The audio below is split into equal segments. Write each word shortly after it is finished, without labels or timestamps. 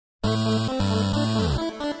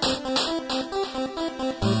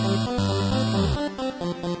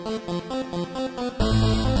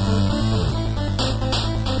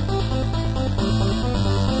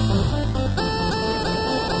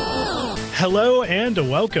Hello and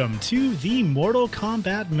welcome to the Mortal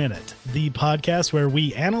Kombat Minute, the podcast where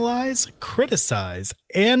we analyze, criticize,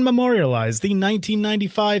 and memorialize the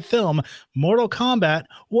 1995 film Mortal Kombat,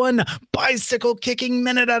 one bicycle-kicking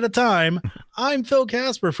minute at a time. I'm Phil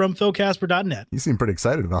Casper from philcasper.net. You seem pretty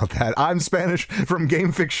excited about that. I'm Spanish from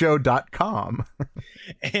GameFixShow.com.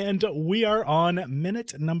 And we are on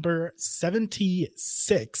minute number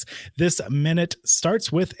 76. This minute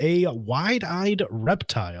starts with a wide-eyed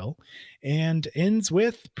reptile and ends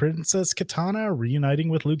with Princess Kitana reuniting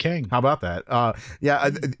with Liu Kang. How about that?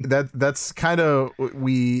 That's kind of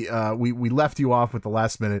we left you off with the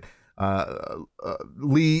last minute.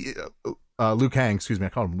 Liu Kang, excuse me, I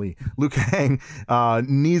called him Lee. Liu Kang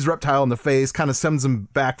knees Reptile in the face, kind of sends him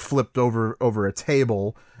back flipped over a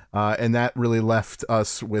table. And that really left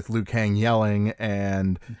us with Liu Kang yelling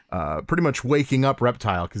and pretty much waking up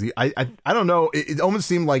Reptile, because I don't know, it almost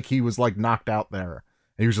seemed like he was like knocked out there.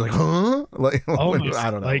 And he was like, huh? Like, almost,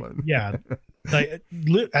 I don't know. Like, yeah. Like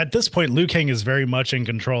at this point, Liu Kang is very much in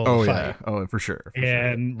control of the fight. Yeah. Oh, for sure.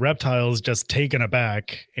 And Reptile's just taken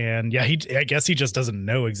aback. And yeah, I guess he just doesn't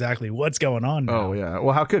know exactly what's going on now. Oh, yeah.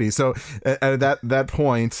 Well, how could he? So at that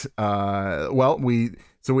point,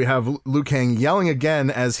 we have Liu Kang yelling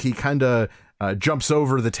again as he kind of jumps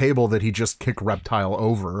over the table that he just kicked Reptile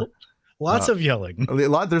over. Lots of yelling.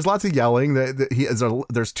 There's lots of yelling.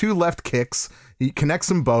 There's two left kicks. He connects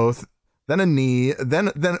them both. Then a knee.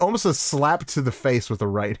 Then almost a slap to the face with the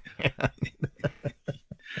right hand.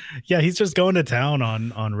 Yeah, he's just going to town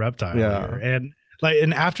on Reptile. Yeah. Here.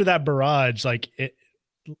 And after that barrage,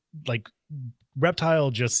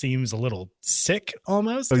 Reptile just seems a little sick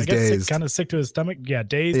almost. He's dazed. Kind of sick to his stomach. Yeah,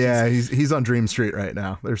 dazed. Yeah, he's on Dream Street right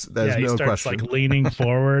now. There's he no starts question. like leaning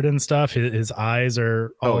forward and stuff. His eyes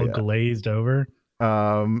are all glazed over.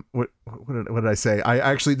 What did I say? I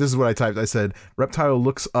actually, this is what I typed. I said Reptile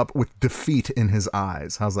looks up with defeat in his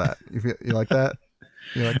eyes. How's that? You like that?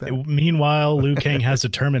 You like that? Meanwhile, Liu Kang has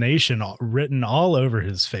determination written all over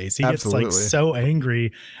his face. He Absolutely. gets like so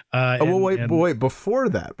angry. Wait, before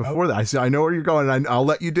that, I know where you're going, and I'll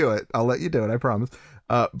let you do it. I promise.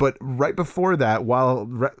 But right before that, while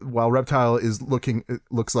Reptile is it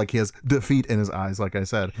looks like he has defeat in his eyes, like I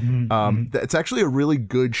said. It's actually a really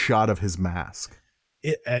good shot of his mask.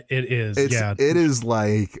 It is. It is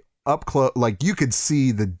like up close, like you could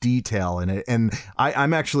see the detail in it. And I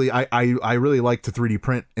really like to 3D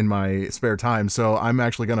print in my spare time, so I'm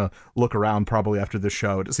actually gonna look around probably after the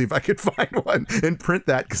show to see if I could find one and print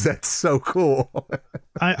that, because that's so cool.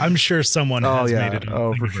 I'm sure someone has made it.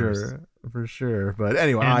 For sure. But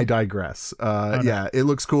anyway, I digress. It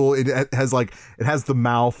looks cool. It has the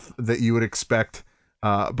mouth that you would expect.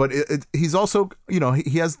 But he's also, he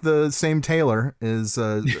has the same tailor as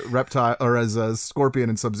Reptile or as Scorpion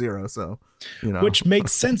and Sub-Zero, so which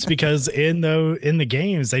makes sense, because in the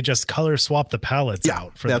games they just color swap the palettes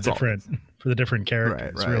out for the different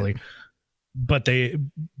characters, right. Really. But they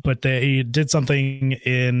did something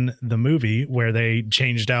in the movie where they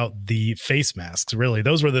changed out the face masks. Really,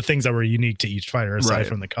 those were the things that were unique to each fighter, aside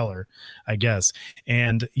from the color, I guess.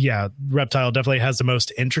 And yeah, Reptile definitely has the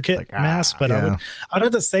most intricate mask. But I'd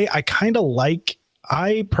have to say I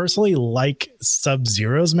personally like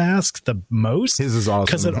Sub-Zero's mask the most. His is awesome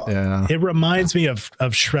because it reminds me of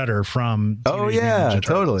Shredder from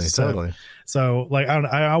totally. So like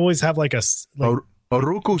I always have like a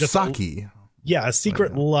Oroku Saki. A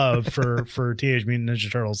secret love for Teenage Mutant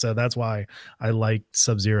Ninja Turtles, so that's why I like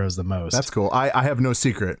Sub-Zero's the most. That's cool. I have no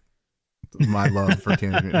secret my love for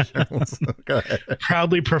Teenage Mutant Ninja Turtles. Go ahead.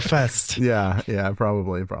 Proudly professed. Yeah,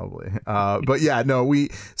 probably. But yeah, no,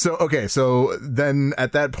 so then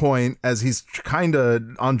at that point, as he's kind of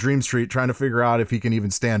on Dream Street trying to figure out if he can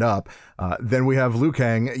even stand up, then we have Liu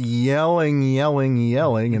Kang yelling,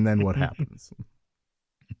 and then what happens?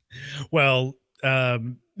 Well,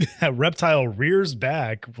 Reptile rears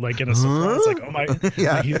back like in a surprise, like, oh my,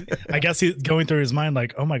 I guess he's going through his mind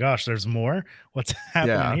like, oh my gosh, there's more. What's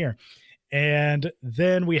happening here? And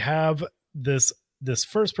then we have this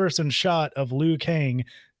first person shot of Liu Kang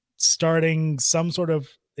starting some sort of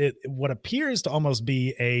what appears to almost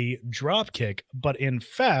be a drop kick, but in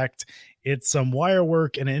fact it's some wire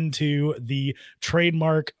work and into the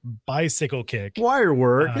trademark bicycle kick. Wire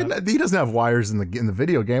work? He doesn't have wires in the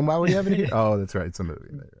video game. Why would he have it here? Oh, that's right. It's a movie.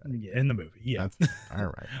 Right. In the movie, yeah.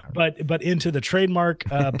 All right. But into the trademark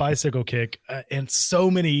bicycle kick, and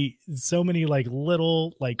so many like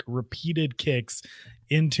little like repeated kicks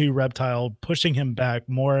into Reptile, pushing him back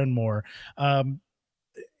more and more.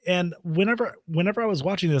 And whenever I was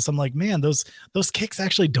watching this, I'm like, man, those kicks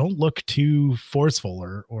actually don't look too forceful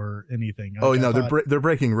or anything. They're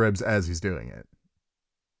breaking ribs as he's doing it.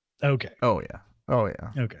 Okay. Oh yeah.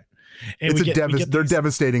 Okay. And they're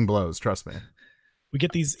devastating blows. Trust me. We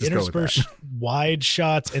get these interspersed wide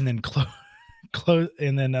shots and then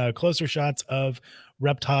closer shots of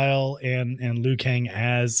Reptile and Liu Kang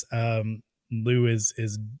as Liu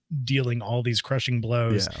is dealing all these crushing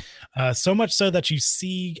blows. Yeah. So much so that you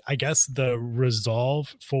see, I guess, the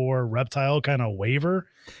resolve for Reptile kind of waver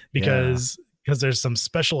because there's some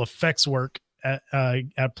special effects work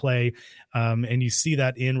at play, and you see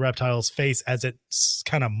that in Reptile's face as it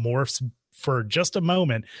kind of morphs for just a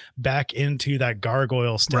moment back into that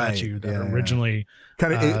gargoyle statue that originally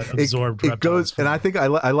kind of absorbed. It goes, and I think I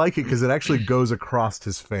like it because it actually goes across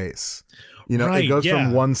his face. You know, it goes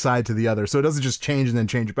from one side to the other, so it doesn't just change and then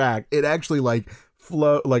change back. It actually like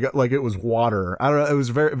flow like it was water. I don't know. It was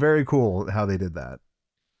very, very cool how they did that.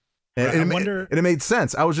 And it made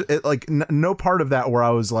sense. I was no part of that where I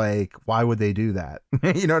was like, why would they do that?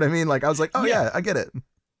 You know what I mean? Like I was like, oh yeah I get it.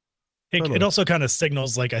 It also kind of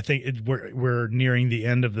signals, like, I think we're nearing the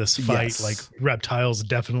end of this fight. Yes. Like Reptile's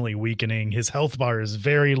definitely weakening. His health bar is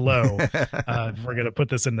very low. If we're going to put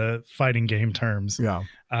this into fighting game terms. Yeah.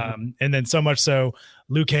 And then so much so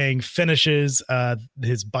Liu Kang finishes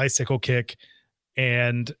his bicycle kick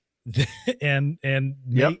and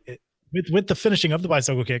with the finishing of the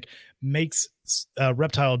bicycle kick makes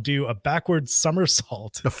Reptile do a backwards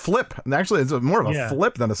somersault. A flip. And actually, it's more of a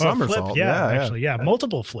flip than a somersault.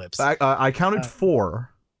 Multiple flips. I counted 4.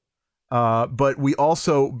 But we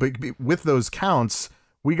also, with those counts,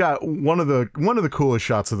 we got one of the coolest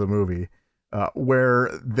shots of the movie,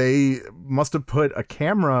 where they must have put a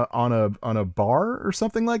camera on a bar or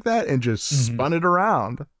something like that and just spun it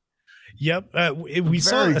around. Yep. We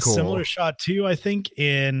saw a similar shot too, I think,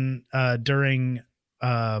 in during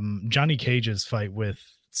Johnny Cage's fight with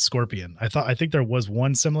Scorpion. I think there was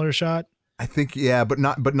one similar shot. I think, but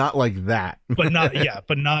not like that. but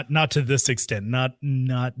not to this extent.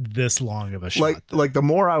 Not this long of a shot. Like the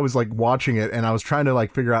more I was like watching it and I was trying to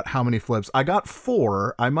like figure out how many flips, I got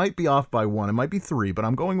 4. I might be off by 1. It might be 3, but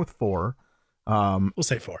I'm going with 4. We'll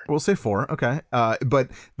say 4. We'll say 4. Okay. But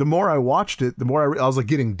the more I watched it, the more I was like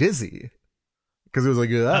getting dizzy. Because it was like,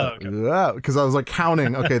 because I was like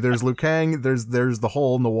counting. Okay, there's Liu Kang. There's the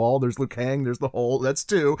hole in the wall. There's Liu Kang. There's the hole. That's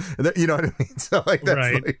 2. And then, you know what I mean? So like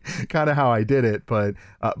that's like kind of how I did it. But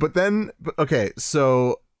then okay,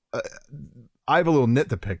 so I have a little nit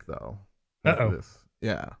to pick though.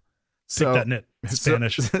 Yeah. So pick that nit.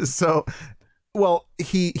 Spanish. So well,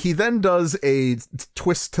 he then does a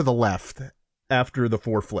twist to the left after the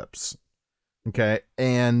 4 flips. Okay,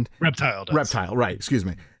 and Reptile, right? Excuse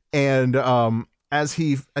me. And as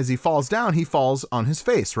he falls down, he falls on his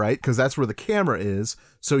face, right? Because that's where the camera is.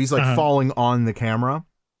 So he's like falling on the camera.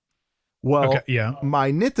 Well,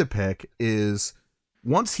 my nit to pick is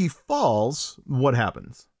once he falls, what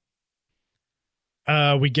happens?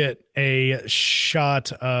 We get a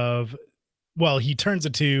shot of, well, he turns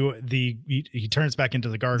he turns back into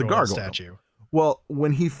the gargoyle statue. Well,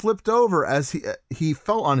 when he flipped over, as he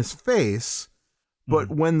fell on his face. But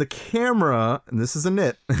when the camera, and this is a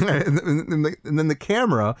nit, and then the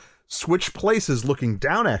camera switched places looking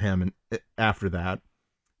down at him, and after that,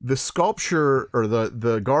 the sculpture or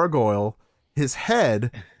the gargoyle, his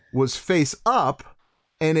head was face up,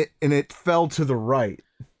 and it fell to the right.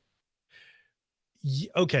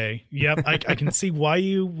 Okay. Yep. I can see why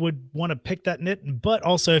you would want to pick that nit, but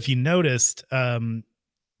also if you noticed,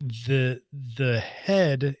 the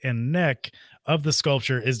head and neck of the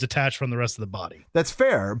sculpture is detached from the rest of the body. That's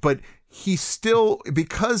fair, but he still,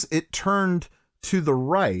 because it turned to the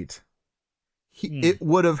right, it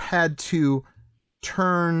would have had to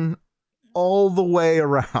turn all the way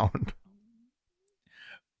around.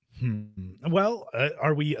 Well,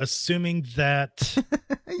 are we assuming that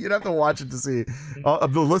you'd have to watch it to see? The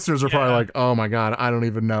listeners are probably like, "Oh my god, I don't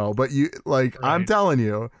even know." But I'm telling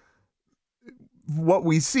you, what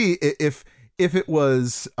we see, if it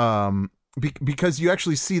was because you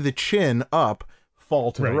actually see the chin up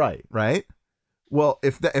fall to the right? Well,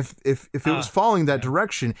 if it was falling that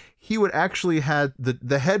direction, he would actually had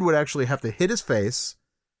the head would actually have to hit his face,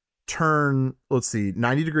 turn, let's see,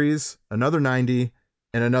 90 degrees, another 90,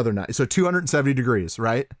 and another 90. So 270 degrees,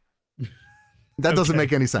 right? That doesn't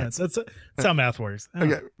make any sense. That's how math works.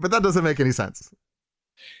 Okay, but that doesn't make any sense.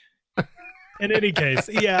 In any case,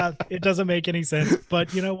 it doesn't make any sense.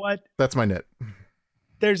 But you know what? That's my nit.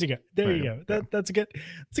 There you go. That's a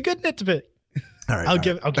good nit to pick. All right, I'll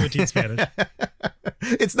give it to you in Spanish.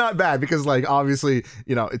 It's not bad because, like, obviously,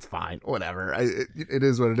 it's fine. Whatever. It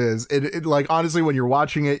is what it is. It like, honestly, when you're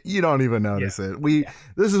watching it, you don't even notice it.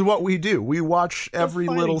 This is what we do. We watch every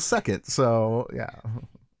little second. So yeah.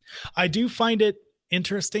 I do find it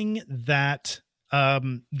interesting that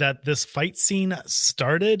that this fight scene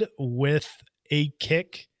started with a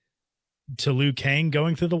kick to Liu Kang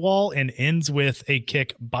going through the wall and ends with a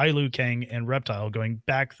kick by Liu Kang and Reptile going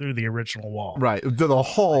back through the original wall. Right. To the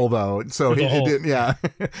hole, though. So he did, yeah.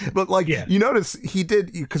 But like, you notice he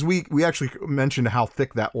did, because we actually mentioned how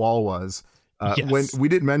thick that wall was. When we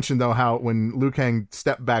did mention, though, how when Liu Kang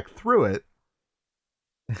stepped back through it,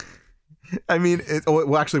 I mean,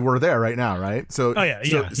 well, actually, we're there right now, right? So,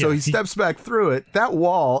 so he steps back through it. That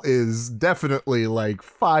wall is definitely like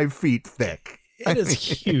 5 feet thick. It is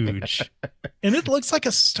huge, and it looks like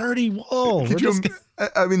a sturdy wall.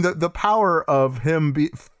 I mean, the power of him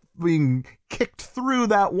being kicked through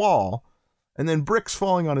that wall, and then bricks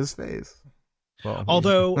falling on his face. Well,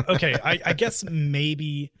 although, okay, I guess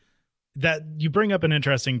maybe that you bring up an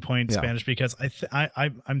interesting point, Spanish, because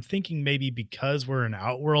I'm thinking maybe because we're in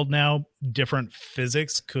Outworld now, different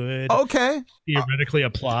physics could theoretically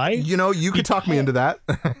apply. You could talk me into that.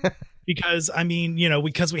 Because I mean,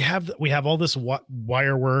 because we have all this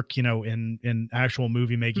wire work, in actual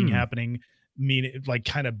movie making happening, like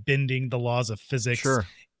kind of bending the laws of physics,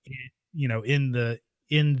 in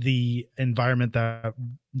the environment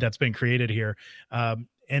that's been created here.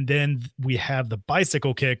 And then we have the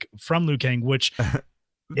bicycle kick from Liu Kang, which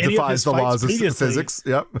defies the laws of physics.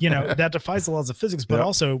 Yep. That defies the laws of physics, but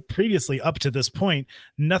also previously up to this point,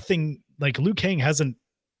 nothing like Liu Kang hasn't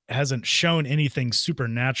shown anything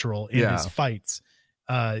supernatural in his fights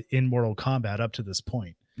in Mortal Kombat up to this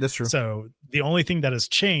point. That's true. So the only thing that has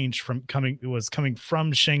changed coming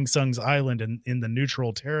from Shang Tsung's island in the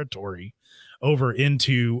neutral territory over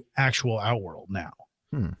into actual Outworld now.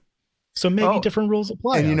 So maybe different rules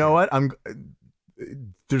apply. And you know what?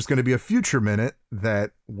 There's going to be a future minute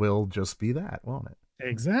that will just be that, won't it?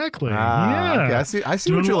 Exactly. Okay, I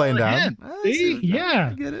see what you're laying down.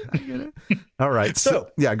 I get it. All right. So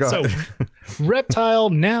go ahead. Reptile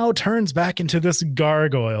now turns back into this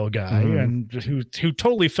gargoyle guy, and who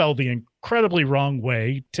totally fell the incredibly wrong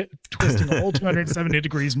way, twisting a whole 270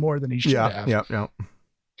 degrees more than he should have. Yeah.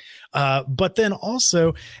 But then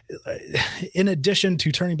also, in addition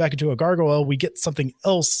to turning back into a gargoyle, we get something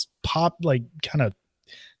else kind of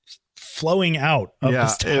flowing out of the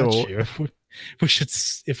statue.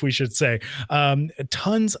 If we should say,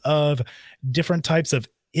 tons of different types of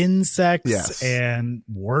insects and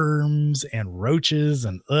worms and roaches,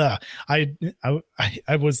 and I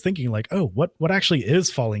was thinking like, what actually is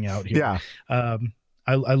falling out here?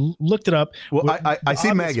 I looked it up. Well, I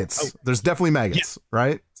see maggots. There's definitely maggots,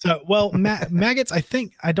 right? So, maggots.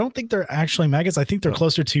 I don't think they're actually maggots. I think they're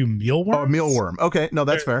closer to mealworms. Oh, mealworm. Okay, no,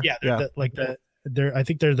 that's fair. I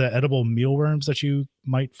think they're the edible mealworms that you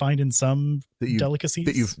might find in some delicacies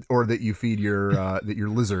that you feed your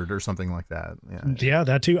lizard or something like that. Yeah,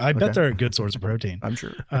 that too. I bet they're a good source of protein. I'm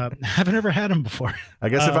sure. Haven't ever had them before. I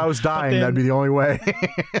guess if I was dying, that'd be the only way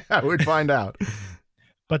I would find out.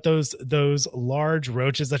 But those large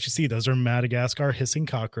roaches that you see, those are Madagascar hissing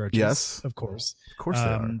cockroaches. Yes, of course. Of course they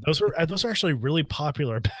are. Those were actually really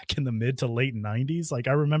popular back in the mid to late 90s. Like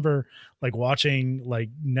I remember like watching like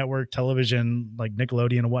network television, like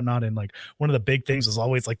Nickelodeon and whatnot, and like one of the big things was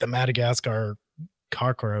always like the Madagascar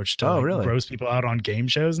cockroach to gross people out on game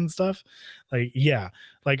shows and stuff.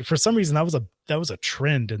 Like for some reason that was a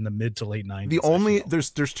trend in the mid to late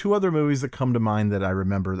 90s. There's two other movies that come to mind that I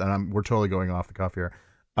remember that we're totally going off the cuff here.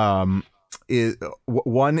 One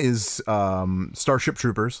is Starship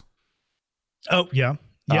Troopers. Oh yeah.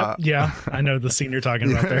 I know the scene you're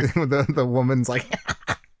talking about there. the woman's like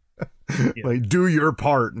like do your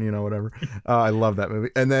part, whatever. I love that movie.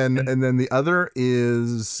 And then the other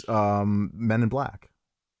is Men in Black.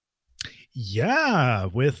 Yeah,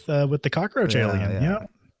 with the cockroach alien. Yeah.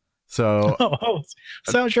 So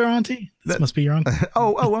so your auntie? This must be your auntie.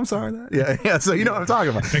 I'm sorry. Yeah. So you know what I'm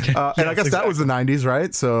talking about. Okay. And I guess that was the 90s,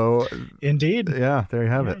 right? So indeed. Yeah, there you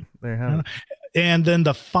have it. There you have it. And then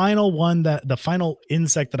the final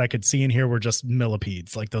insect that I could see in here were just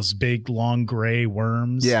millipedes, like those big long gray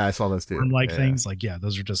worms. Yeah, I saw those too. Worm-like things. Like,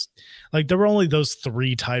 those are just like there were only those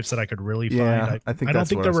 3 types that I could really find. I don't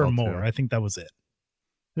think there were more. Too. I think that was it.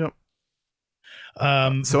 Yep.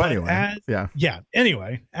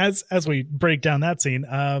 Anyway, as we break down that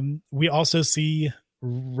scene, we also see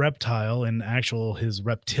Reptile in his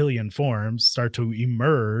reptilian forms start to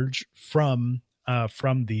emerge from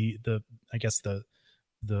the I guess the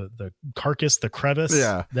carcass, the crevice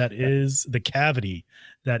that is the cavity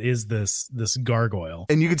that is this gargoyle.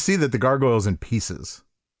 And you can see that the gargoyle is in pieces.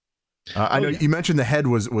 I know you mentioned the head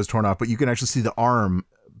was torn off, but you can actually see the arm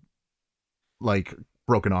like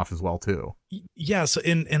broken off as well too. Yeah. So,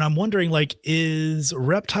 and I'm wondering, like, is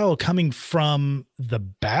Reptile coming from the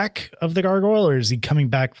back of the gargoyle, or is he coming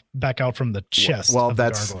back out from the chest? Well, of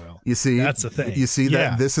that's the gargoyle? You see, that's the thing. You see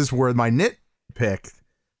that this is where my nitpick,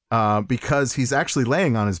 because he's actually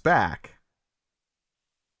laying on his back.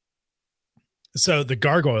 So the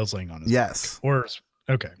gargoyle's laying on his back. Or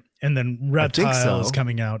okay. And then Reptile is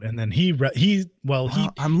coming out, and then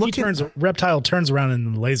Reptile turns around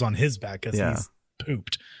and lays on his back because he's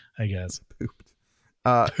pooped, I guess.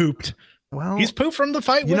 Pooped. Well, he's pooped from the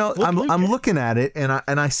fight. I'm looking at it, and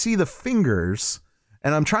I see the fingers,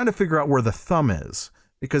 and I'm trying to figure out where the thumb is,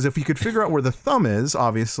 because if you could figure out where the thumb is,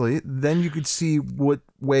 obviously, then you could see what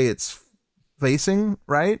way it's facing,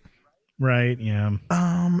 right? Right. Yeah.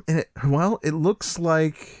 And it looks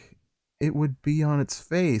like it would be on its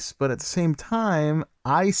face, but at the same time,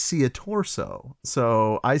 I see a torso.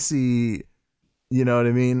 So I see, you know what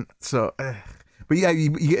I mean? So, but yeah,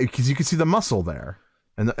 because you can see the muscle there,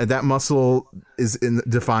 and that muscle is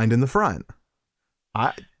defined in the front.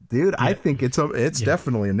 I think it's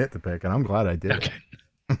definitely a nitpick, and I'm glad I did. Okay.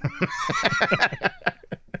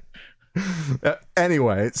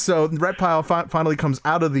 Anyway, so Reptile finally comes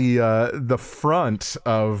out of the front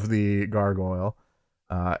of the gargoyle,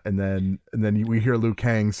 and then we hear Liu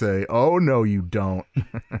Kang say, "Oh no, you don't."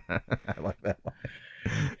 I like that line.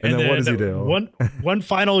 And then what does he do? One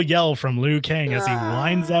final yell from Liu Kang as he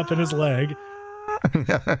winds up in his leg,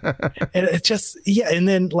 and it just and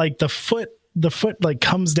then like the foot like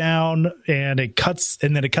comes down and it cuts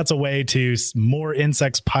away to more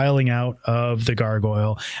insects piling out of the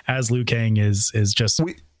gargoyle as Liu Kang is just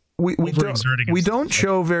we don't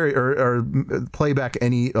show or play back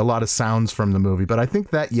a lot of sounds from the movie, but I think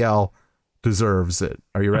that yell deserves it.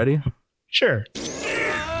 Are you ready? Sure.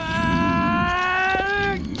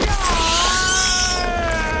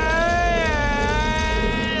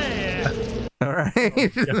 All right,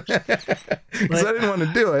 because I didn't want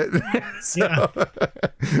to do it, so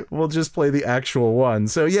we'll just play the actual one.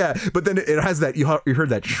 So yeah, but then it has that you heard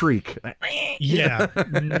that shriek. Yeah,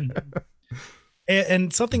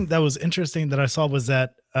 and something that was interesting that I saw was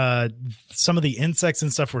that some of the insects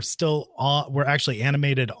and stuff were actually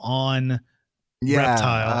animated on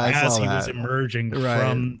Reptile as he was emerging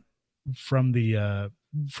from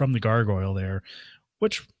the gargoyle there,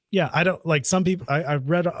 which. Yeah, I don't like some people. I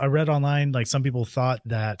read online, like some people thought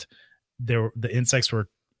that the insects were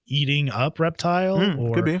eating up Reptile,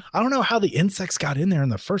 or could be. I don't know how the insects got in there in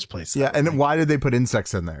the first place. Yeah, and why did they put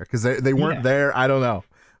insects in there? Because they weren't there. I don't know,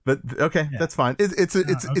 but okay, that's fine. It's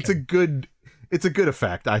a good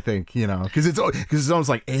effect, I think. You know, because it's almost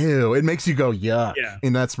like ew. It makes you go yuck,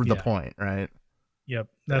 and that's the point, right? Yep,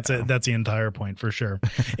 that's it. That's the entire point for sure.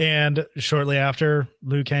 And shortly after,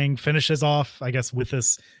 Liu Kang finishes off, I guess, with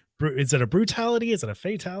this. Is it a brutality? Is it a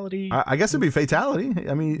fatality? I guess it'd be fatality.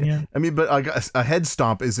 I mean, but a head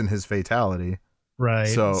stomp isn't his fatality, right?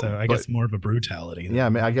 So I guess more of a brutality. Then. Yeah, I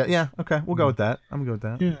mean, I guess. Yeah, okay, we'll go with that. I'm good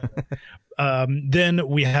with that. Yeah. Then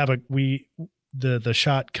we have the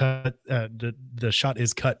shot cut. The shot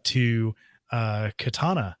is cut to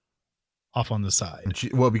Katana off on the side.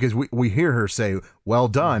 Because we hear her say "well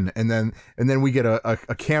done," and then we get a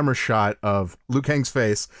camera shot of Liu Kang's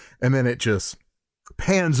face, and then it just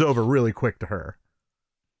pans over really quick to her.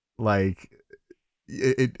 Like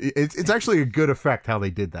it's actually a good effect how they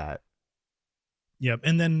did that. Yep.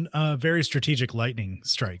 And then very strategic lightning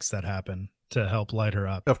strikes that happen to help light her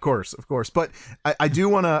up. Of course. But I do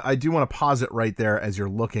want to pause it right there as you're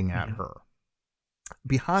looking at her.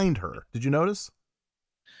 Behind her, did you notice?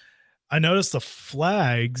 I noticed the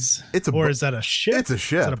flags. Is that a ship? It's a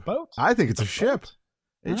ship. Is it a boat? I think it's a ship.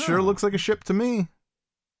 It sure looks like a ship to me.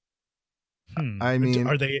 I mean,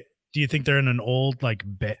 do you think they're in an old like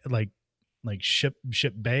ship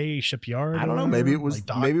bay shipyard? I don't know. Maybe it was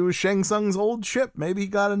Shang Tsung's old ship. Maybe he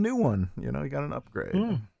got a new one. You know, he got an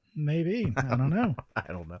upgrade. Maybe. I don't know. I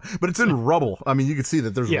don't know. But it's in rubble. I mean, you can see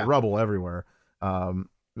that there's rubble everywhere.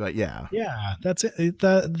 But yeah. Yeah, that's it.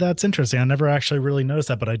 That's interesting. I never actually really noticed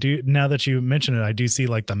that, but I do now that you mention it. I do see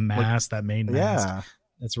like the mast, that main mast.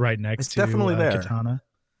 That's right next to definitely there. Katana.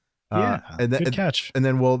 Good catch. And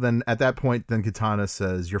then at that point, then Katana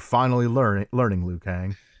says, "You're finally learning, Liu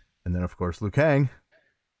Kang." And then of course, Liu Kang.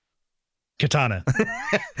 Katana.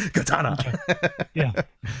 Yeah.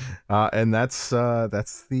 And that's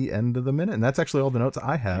the end of the minute. And that's actually all the notes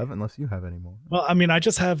I have, unless you have any more. Well, I mean, I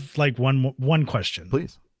just have like one question.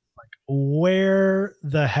 Please. Like, where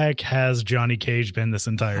the heck has Johnny Cage been this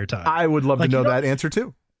entire time? I would love to know that answer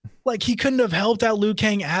too. Like, he couldn't have helped out Liu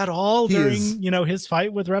Kang at all during his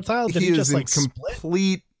fight with Reptile. Did he just like complete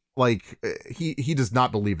split? Like he does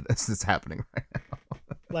not believe this is happening right now.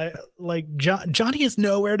 Johnny is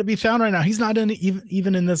nowhere to be found right now. He's not in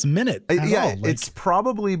even in this minute. Yeah, it's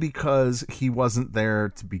probably because he wasn't there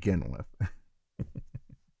to begin with.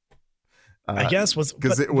 I guess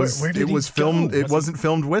because it was filmed. It wasn't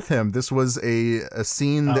filmed with him. This was a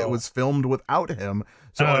scene that was filmed without him.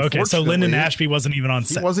 So okay. So Lyndon Ashby wasn't even on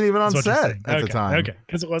set. He wasn't even on set at the time. Okay,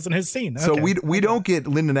 because it wasn't his scene. Okay. So we don't get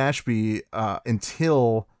Lyndon Ashby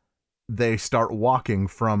until they start walking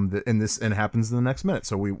from and it happens in the next minute.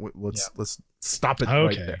 So let's stop it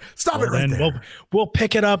right there. Stop it right there. We'll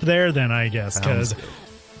pick it up there then, I guess, because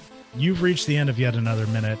you've reached the end of yet another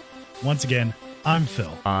minute. Once again, I'm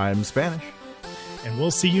Phil. I'm Spanish. And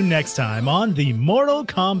we'll see you next time on the Mortal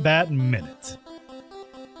Kombat Minute.